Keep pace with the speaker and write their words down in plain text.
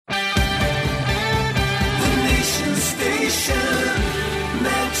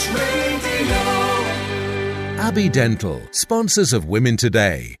Abbey Dental, sponsors of Women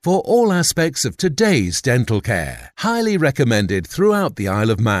Today, for all aspects of today's dental care. Highly recommended throughout the Isle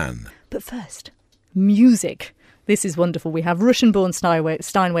of Man. But first, music. This is wonderful. We have Russian-born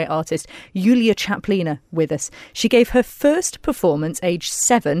Steinway artist Yulia Chaplina with us. She gave her first performance, aged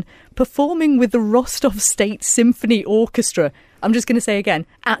 7, performing with the Rostov State Symphony Orchestra. I'm just going to say again,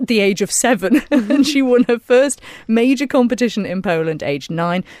 at the age of 7. And she won her first major competition in Poland, aged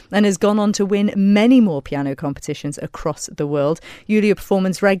 9, and has gone on to win many more piano competitions across the world. Yulia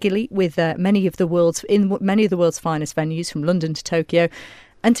performs regularly with many of the world's finest venues, from London to Tokyo.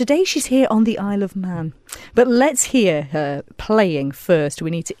 And today she's here on the Isle of Man. But let's hear her playing first. We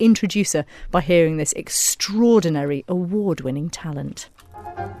need to introduce her by hearing this extraordinary award-winning talent.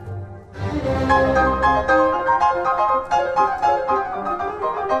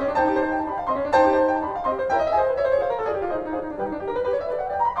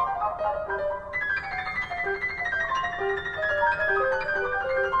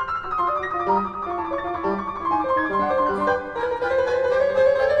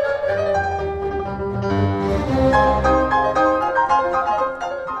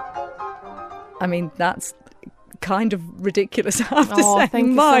 I mean, that's kind of ridiculous, I have to say. Thank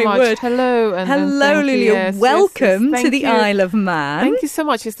you My so much. word. Hello. Hello, Lilia. Yes, welcome yes, to the Isle of Man. Thank you so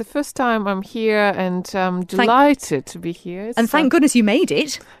much. It's the first time I'm here, and I'm delighted to be here. And thank goodness you made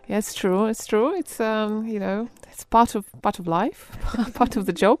it. Yeah, it's true. It's true. It's it's part of life, part of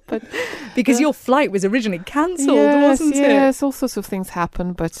the job. But because your flight was originally cancelled, wasn't it? Yes, all sorts of things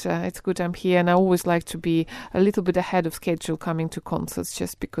happen, but it's good I'm here, and I always like to be a little bit ahead of schedule coming to concerts,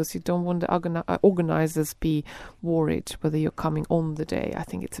 just because you don't want the organisers be worried whether you're coming on the day. I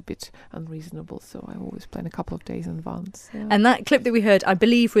think it's a bit unreasonable, so I always plan a couple of days in advance. Yeah. And that clip that we heard, I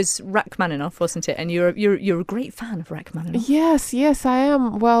believe, was Rachmaninoff, wasn't it? And you're a great fan of Rachmaninoff. Yes, I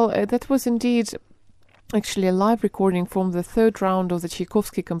am. Well, that was indeed actually a live recording from the third round of the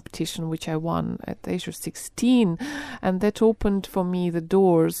Tchaikovsky competition, which I won at the age of 16, and that opened for me the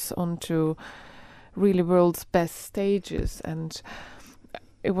doors onto really world's best stages, and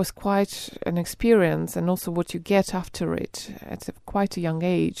it was quite an experience. And also what you get after it at quite a young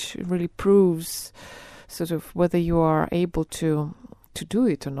age really proves sort of whether you are able to do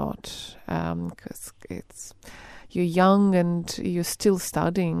it or not, because you're young and you're still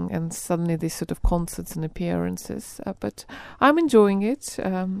studying, and suddenly these sort of concerts and appearances. But I'm enjoying it.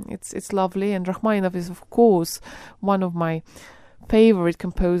 It's lovely, and Rachmaninoff is, of course, one of my favorite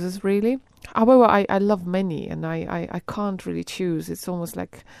composers, really. However, I love many, and I can't really choose. It's almost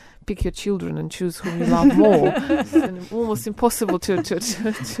like pick your children and choose whom you love more. It's almost impossible to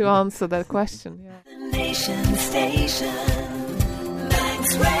answer that question. Yeah. The Nation Station,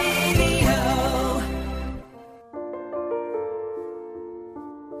 Manx Radio.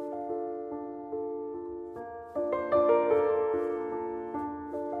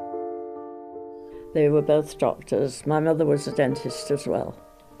 They were both doctors. My mother was a dentist as well.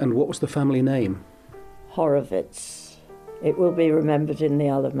 And what was the family name? Horowitz. It will be remembered in the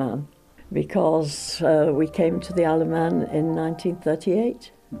Isle of Man because we came to the Isle of Man in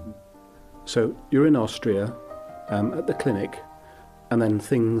 1938. Mm-hmm. So you're in Austria at the clinic, and then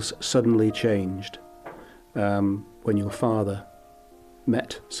things suddenly changed when your father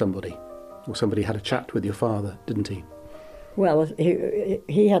met somebody, or somebody had a chat with your father, didn't he? Well,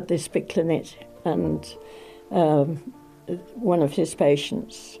 he had this big clinic, and one of his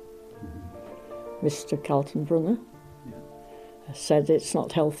patients, Mr. Kaltenbrunner, said it's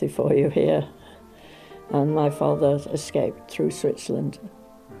not healthy for you here, and my father escaped through Switzerland.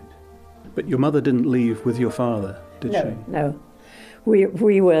 But your mother didn't leave with your father, did she? No. We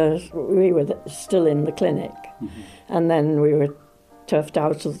were still in the clinic, and then we were turfed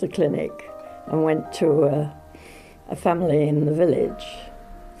out of the clinic and went to a family in the village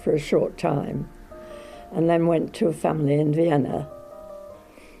for a short time, and then went to a family in Vienna,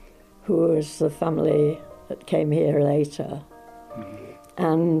 who was the family that came here later.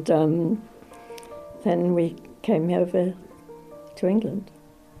 And then we came over to England.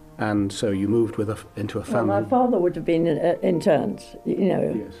 And so you moved into a family? Well, my father would have been interned,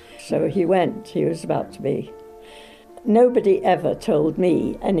 Yes. So he went. He was about to be. Nobody ever told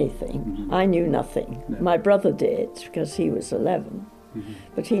me anything. Mm-hmm. I knew nothing. No. My brother did, because he was 11. Mm-hmm.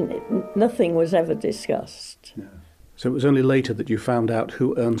 But nothing was ever discussed. No. So it was only later that you found out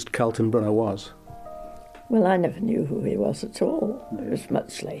who Ernst Kaltenbrunner was? Well, I never knew who he was at all. No. It was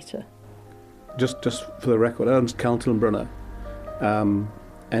much later. Just for the record, Ernst Kaltenbrunner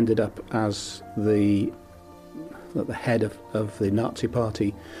ended up as the head of the Nazi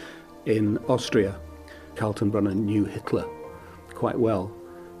party in Austria. Kaltenbrunner knew Hitler quite well,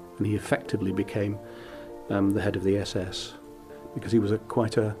 and he effectively became the head of the SS, because he was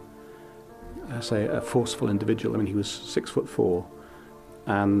quite a forceful individual. I mean, he was 6'4",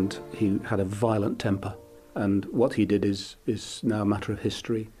 and he had a violent temper. And what he did is now a matter of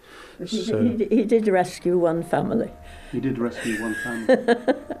history. He did rescue one family. He did rescue one family.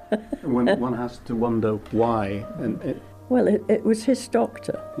 And one has to wonder why. Well, it was his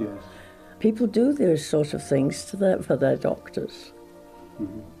doctor. Yes. People do those sort of things for their doctors.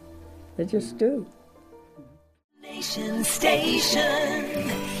 Mm-hmm. They just do. Nation Station,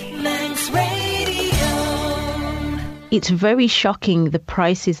 Manx Radio. It's very shocking, the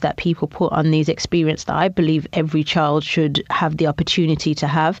prices that people put on these experiences that I believe every child should have the opportunity to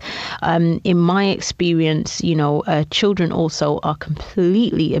have. In my experience, children also are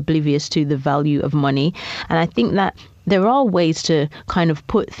completely oblivious to the value of money. And I think that there are ways to kind of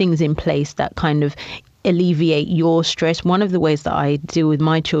put things in place that kind of alleviate your stress. One of the ways that I deal with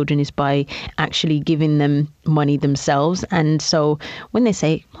my children is by actually giving them money themselves. And so when they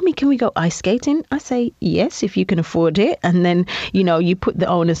say, "Mommy, can we go ice skating?" I say, yes, if you can afford it. And then, you put the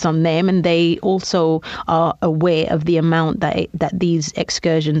onus on them, and they also are aware of the amount that these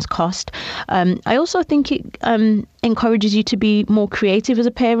excursions cost. I also think it encourages you to be more creative as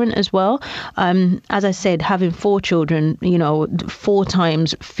a parent as well. As I said, having 4 children, 4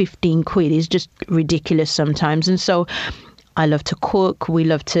 times 15 quid is just ridiculous sometimes. And so I love to cook. We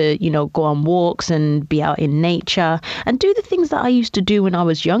love to, go on walks and be out in nature and do the things that I used to do when I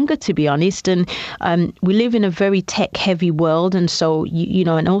was younger, to be honest. And we live in a very tech-heavy world. And so,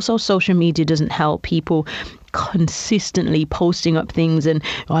 and also social media doesn't help. People consistently posting up things and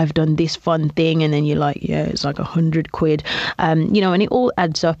I've done this fun thing, and then you're like, yeah, it's like 100 quid, and it all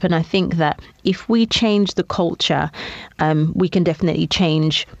adds up. And I think that if we change the culture, we can definitely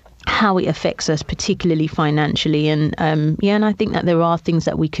change how it affects us, particularly financially. And and I think that there are things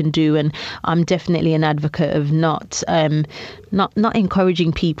that we can do, and I'm definitely an advocate of not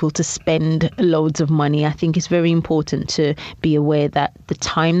encouraging people to spend loads of money. I think it's very important to be aware that the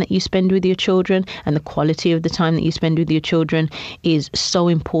time that you spend with your children and the quality of the time that you spend with your children is so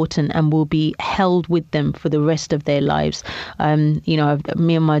important and will be held with them for the rest of their lives. Me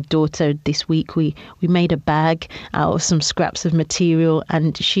and my daughter this week, we made a bag out of some scraps of material,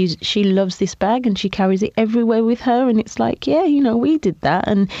 and she loves this bag and she carries it everywhere with her, and it's like, yeah, we did that,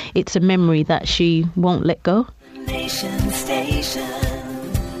 and it's a memory that she won't let go. Nation Station,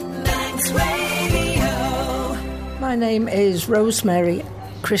 Manx Radio. My name is Rosemary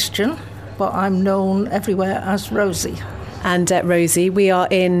Christian, but I'm known everywhere as Rosie. And Rosie, we are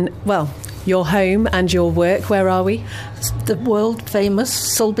in, your home and your work. Where are we? The world famous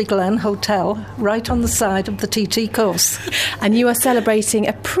Sulby Glen Hotel, right on the side of the TT course. And you are celebrating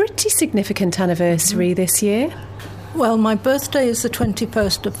a pretty significant anniversary this year. Well, my birthday is the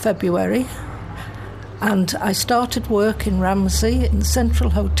 21st of February. And I started work in Ramsey in the Central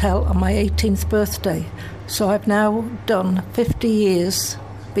Hotel on my 18th birthday. So I've now done 50 years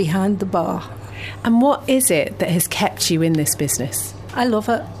behind the bar. And what is it that has kept you in this business? I love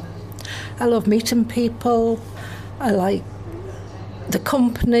it. I love meeting people. I like the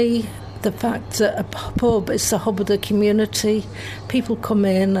company, the fact that a pub is the hub of the community. People come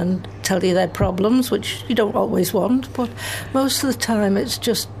in and tell you their problems, which you don't always want, but most of the time it's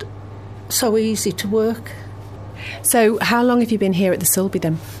just so easy to work. So how long have you been here at the Sulby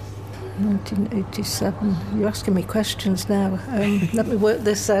then? 1987. You're asking me questions now. Let me work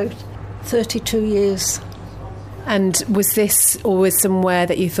this out. 32 years. And was this always somewhere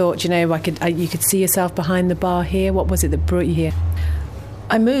that you thought, you could see yourself behind the bar here? What was it that brought you here?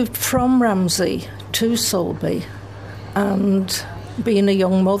 I moved from Ramsey to Sulby, and being a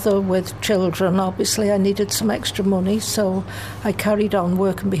young mother with children, obviously I needed some extra money, so I carried on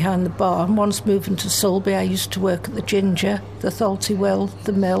working behind the bar. And once moving to Sulby, I used to work at the Ginger, the Thalty Well,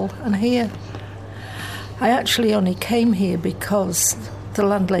 the Mill, and here. I actually only came here because the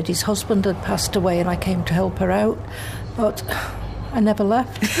landlady's husband had passed away and I came to help her out, but I never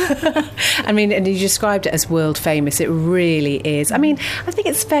left. I mean, and you described it as world famous. It really is. I mean, I think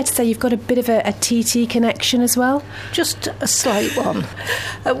it's fair to say you've got a bit of a TT connection as well. Just a slight one.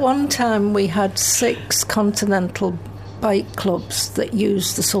 At one time we had 6 continental bike clubs that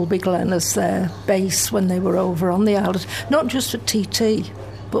used the Sulby Glen as their base when they were over on the island, not just for TT,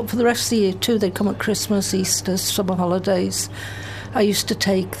 but for the rest of the year too. They'd come at Christmas, Easter, summer holidays. I used to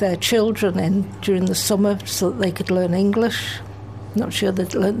take their children in during the summer so that they could learn English. Not sure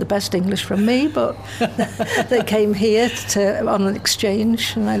they'd learnt the best English from me, but they came here on an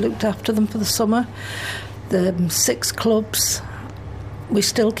exchange, and I looked after them for the summer. The 6 clubs, we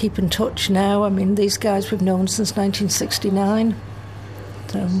still keep in touch now. I mean, these guys we've known since 1969.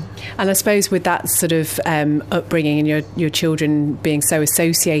 And I suppose with that sort of upbringing and your children being so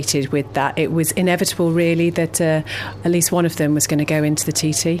associated with that, it was inevitable really that at least one of them was going to go into the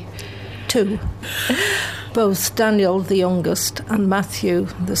TT? 2. Both Daniel, the youngest, and Matthew,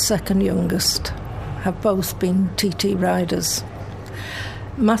 the second youngest, have both been TT riders.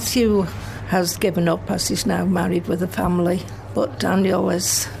 Matthew has given up as he's now married with a family, but Daniel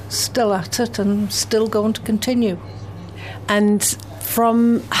is still at it and still going to continue. And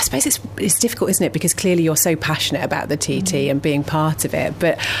I suppose it's difficult, isn't it? Because clearly you're so passionate about the TT and being part of it.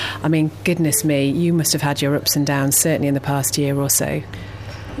 But, I mean, goodness me, you must have had your ups and downs, certainly in the past year or so.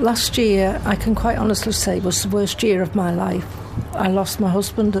 Last year, I can quite honestly say, was the worst year of my life. I lost my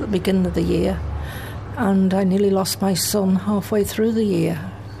husband at the beginning of the year, and I nearly lost my son halfway through the year.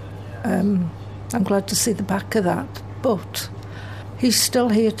 I'm glad to see the back of that, but he's still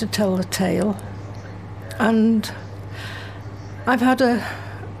here to tell the tale. And I've had a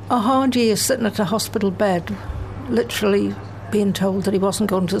hard year sitting at a hospital bed, literally being told that he wasn't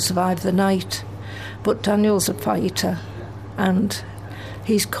going to survive the night. But Daniel's a fighter, and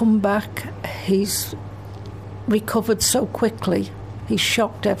he's come back. He's recovered so quickly. He's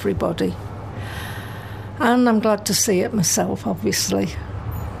shocked everybody. And I'm glad to see it myself, obviously.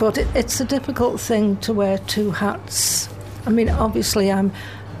 But it's a difficult thing to wear 2 hats. I mean, obviously I'm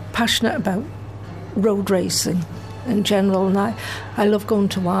passionate about road racing in general, and I love going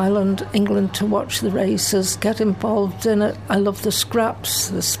to Ireland, England to watch the races, get involved in it. I love the scraps,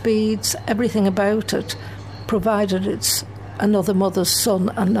 the speeds, everything about it, provided it's another mother's son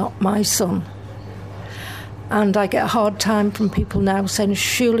and not my son. And I get a hard time from people now saying,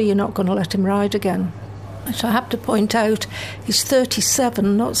 surely you're not going to let him ride again. So I have to point out, he's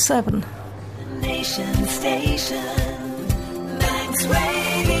 37, not 7. Nation Station, Manx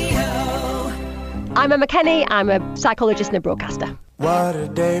Radio. I'm Emma Kenny. I'm a psychologist and a broadcaster. What a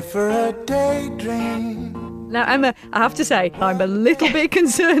day for a daydream. Now, Emma, I have to say, I'm a little bit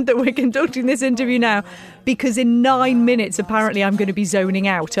concerned that we're conducting this interview now, because in 9 minutes, apparently, I'm going to be zoning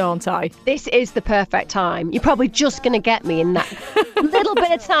out, aren't I? This is the perfect time. You're probably just going to get me in that little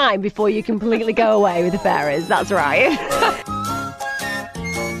bit of time before you completely go away with the fairies. That's right.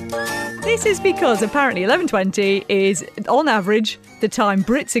 This is because apparently 11:20 is, on average, the time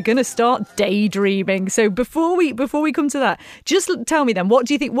Brits are going to start daydreaming. So before we come to that, just tell me then, what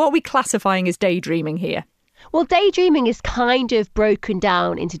do you think? What are we classifying as daydreaming here? Well, daydreaming is kind of broken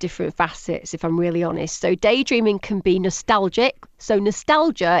down into different facets, if I'm really honest. So daydreaming can be nostalgic. So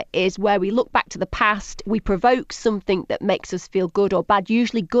nostalgia is where we look back to the past, we provoke something that makes us feel good or bad,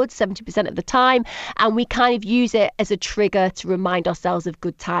 usually good 70% of the time, and we kind of use it as a trigger to remind ourselves of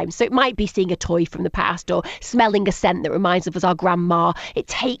good times. So it might be seeing a toy from the past or smelling a scent that reminds us of our grandma. It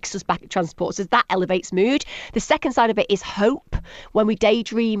takes us back, it transports us, that elevates mood. The second side of it is hope. When we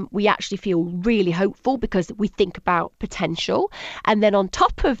daydream, we actually feel really hopeful because we think about potential. And then on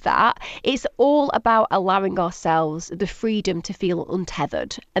top of that, it's all about allowing ourselves the freedom to feel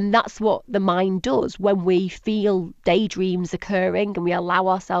untethered. And that's what the mind does when we feel daydreams occurring and we allow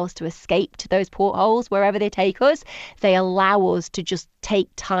ourselves to escape to those portholes wherever they take us. They allow us to just take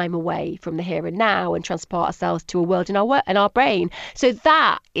time away from the here and now and transport ourselves to a world in our brain. So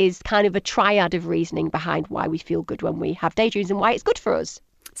that is kind of a triad of reasoning behind why we feel good when we have daydreams and why it's good for us.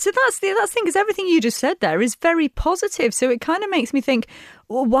 So that's the thing, because everything you just said there is very positive. So it kind of makes me think,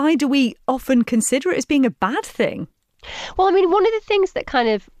 well, why do we often consider it as being a bad thing? Well, I mean, one of the things that kind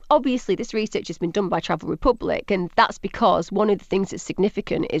of, obviously this research has been done by Travel Republic, and that's because one of the things that's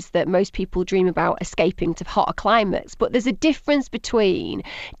significant is that most people dream about escaping to hotter climates. But there's a difference between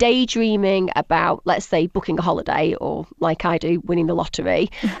daydreaming about, let's say, booking a holiday, or like I do, winning the lottery,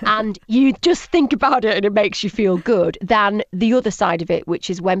 and you just think about it and it makes you feel good, than the other side of it, which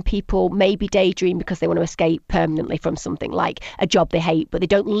is when people maybe daydream because they want to escape permanently from something like a job they hate, but they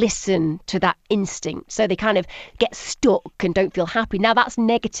don't listen to that instinct. So they kind of get stuck and don't feel happy. Now that's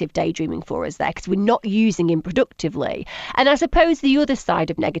negative daydreaming for us there, because we're not using him productively. And I suppose the other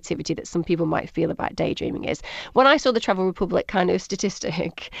side of negativity that some people might feel about daydreaming is, when I saw the Travel Republic kind of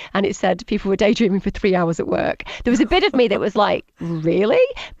statistic and it said people were daydreaming for 3 hours at work, there was a bit of me that was like, really?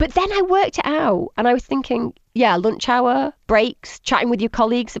 But then I worked it out and I was thinking, yeah, lunch hour, breaks, chatting with your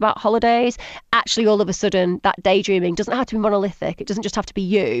colleagues about holidays. Actually, all of a sudden, that daydreaming doesn't have to be monolithic. It doesn't just have to be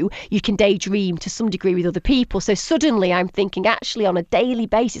you. You can daydream to some degree with other people. So suddenly I'm thinking, actually, on a daily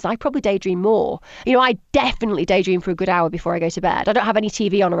basis, I probably daydream more. You know, I definitely daydream for a good hour before I go to bed. I don't have any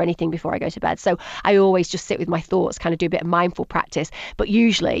TV on or anything before I go to bed. So I always just sit with my thoughts, kind of do a bit of mindful practice. But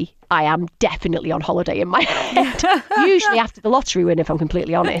usually I am definitely on holiday in my head. Usually after the lottery win, if I'm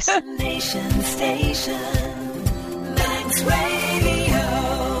completely honest. Nation Station, Manx Radio.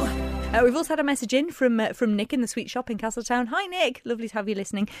 We've also had a message in from Nick in the sweet shop in Castletown. Hi Nick, lovely to have you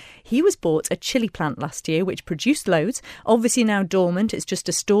listening. He was bought a chili plant last year which produced loads, obviously now dormant, it's just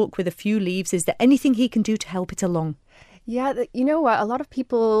a stalk with a few leaves. Is there anything he can do to help it along? Yeah, you know what? A lot of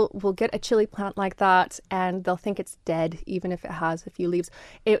people will get a chili plant like that and they'll think it's dead, even if it has a few leaves.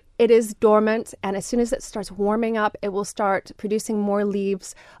 It is dormant, and as soon as it starts warming up, it will start producing more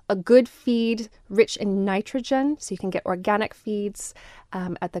leaves. A good feed rich in nitrogen, so you can get organic feeds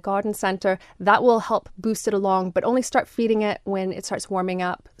at the garden centre. That will help boost it along, but only start feeding it when it starts warming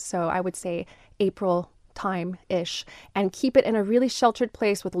up. So I would say April time-ish, and keep it in a really sheltered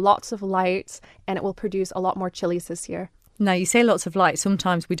place with lots of light, and it will produce a lot more chilies this year. Now, you say lots of light.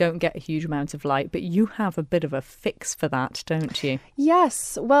 Sometimes we don't get a huge amount of light, but you have a bit of a fix for that, don't you?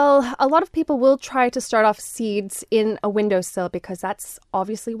 Yes. Well, a lot of people will try to start off seeds in a windowsill because that's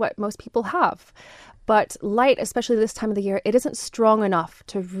obviously what most people have. But light, especially this time of the year, it isn't strong enough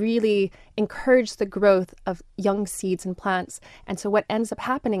to really encourage the growth of young seeds and plants. And so what ends up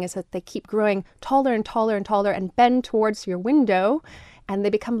happening is that they keep growing taller and taller and taller and bend towards your window, and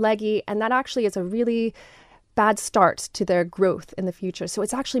they become leggy. And that actually is a really bad start to their growth in the future. So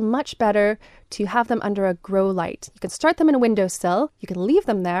it's actually much better to have them under a grow light. You can start them in a windowsill, you can leave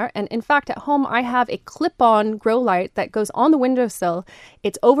them there. And in fact, at home, I have a clip-on grow light that goes on the windowsill.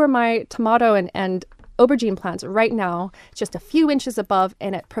 It's over my tomato and aubergine plants right now, just a few inches above,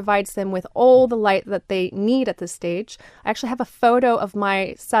 and it provides them with all the light that they need at this stage. I actually have a photo of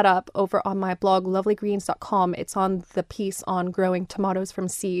my setup over on my blog, lovelygreens.com. It's on the piece on growing tomatoes from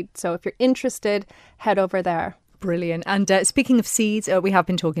seed. So if you're interested, head over there. Brilliant. And speaking of seeds, we have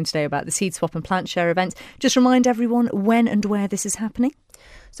been talking today about the Seed Swap and Plant Share event. Just remind everyone when and where this is happening.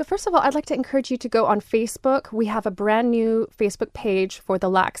 So first of all, I'd like to encourage you to go on Facebook. We have a brand new Facebook page for the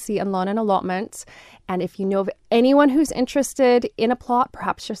Laxey and Lawn and Allotment. And if you know of anyone who's interested in a plot,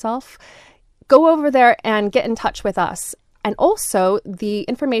 perhaps yourself, go over there and get in touch with us. And also, the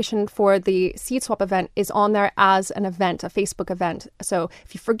information for the Seed Swap event is on there as an event, a Facebook event. So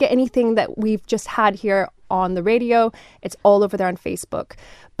if you forget anything that we've just had here on the radio, it's all over there on Facebook.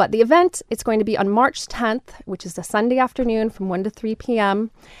 But the event, it's going to be on March 10th, which is a Sunday afternoon from 1 to 3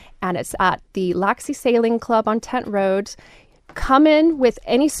 p.m. And it's at the Laxey Sailing Club on Tent Road. Come in with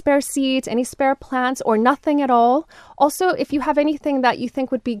any spare seeds, any spare plants, or nothing at all. Also, if you have anything that you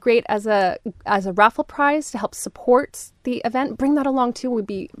think would be great as a raffle prize to help support the event, bring that along too. We'd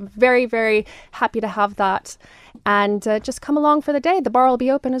be very, very happy to have that. And just come along for the day. The bar will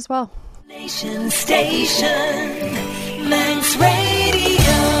be open as well. Nation Station, Manx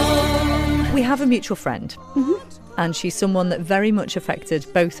Radio. We have a mutual friend. And she's someone that very much affected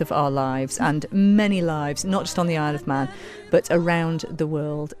both of our lives and many lives, not just on the Isle of Man, but around the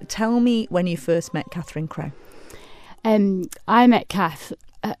world. Tell me when you first met Catherine Crowe. I met Kath,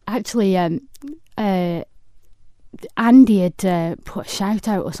 actually, Andy had put a shout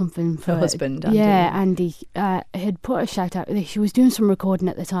out or something for her husband. Andy. Yeah, Andy had put a shout out. She was doing some recording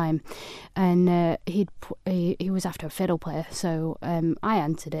at the time, and he was after a fiddle player. So I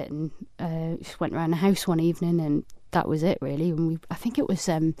answered it and just went around the house one evening, and that was it really. And I think it was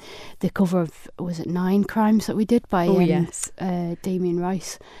the cover of, was it 9 Crimes that we did by Damien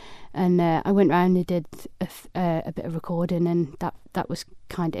Rice. And I went round and did a bit of recording, and that was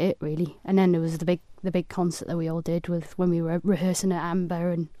kind of it really. And then there was the big concert that we all did with when we were rehearsing at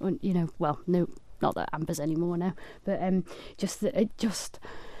Amber, and you know, well, no, not that Amber's anymore now, but just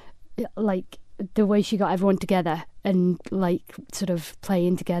like the way she got everyone together and like sort of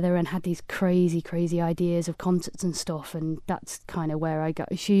playing together and had these crazy ideas of concerts and stuff, and that's kind of where I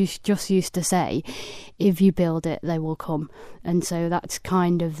got. She just used to say, if you build it, they will come. And so that's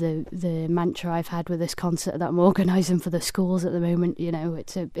kind of the mantra I've had with this concert that I'm organising for the schools at the moment. You know,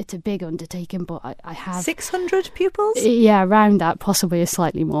 it's a big undertaking, but I have 600 pupils. Yeah, around that, possibly a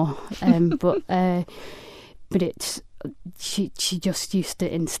slightly more. But it's. She just used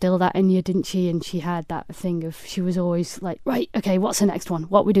to instill that in you, didn't she? And she had that thing of, she was always like, right, okay, what's the next one?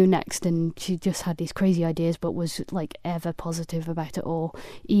 What we do next? And she just had these crazy ideas, but was like ever positive about it all,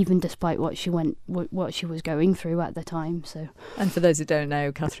 even despite what she was going through at the time. So, and for those who don't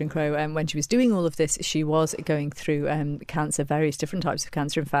know, Catherine Crowe, when she was doing all of this, she was going through cancer, various different types of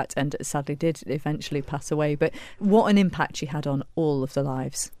cancer, in fact, and sadly did eventually pass away. But what an impact she had on all of the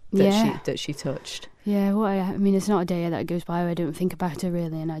lives that she touched. Yeah, well, I mean, it's not a day that goes by where I don't think about her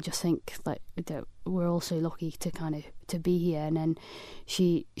really, and I just think like that we're all so lucky to kind of to be here. And then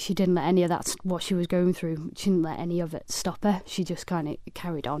she didn't let any of that, what she was going through, she didn't let any of it stop her. She just kind of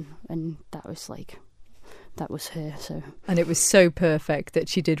carried on, and that was like that was her. So, and it was so perfect that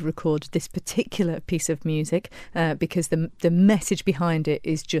she did record this particular piece of music because the message behind it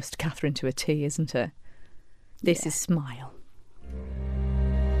is just Catherine to a T, isn't it? This is Smile.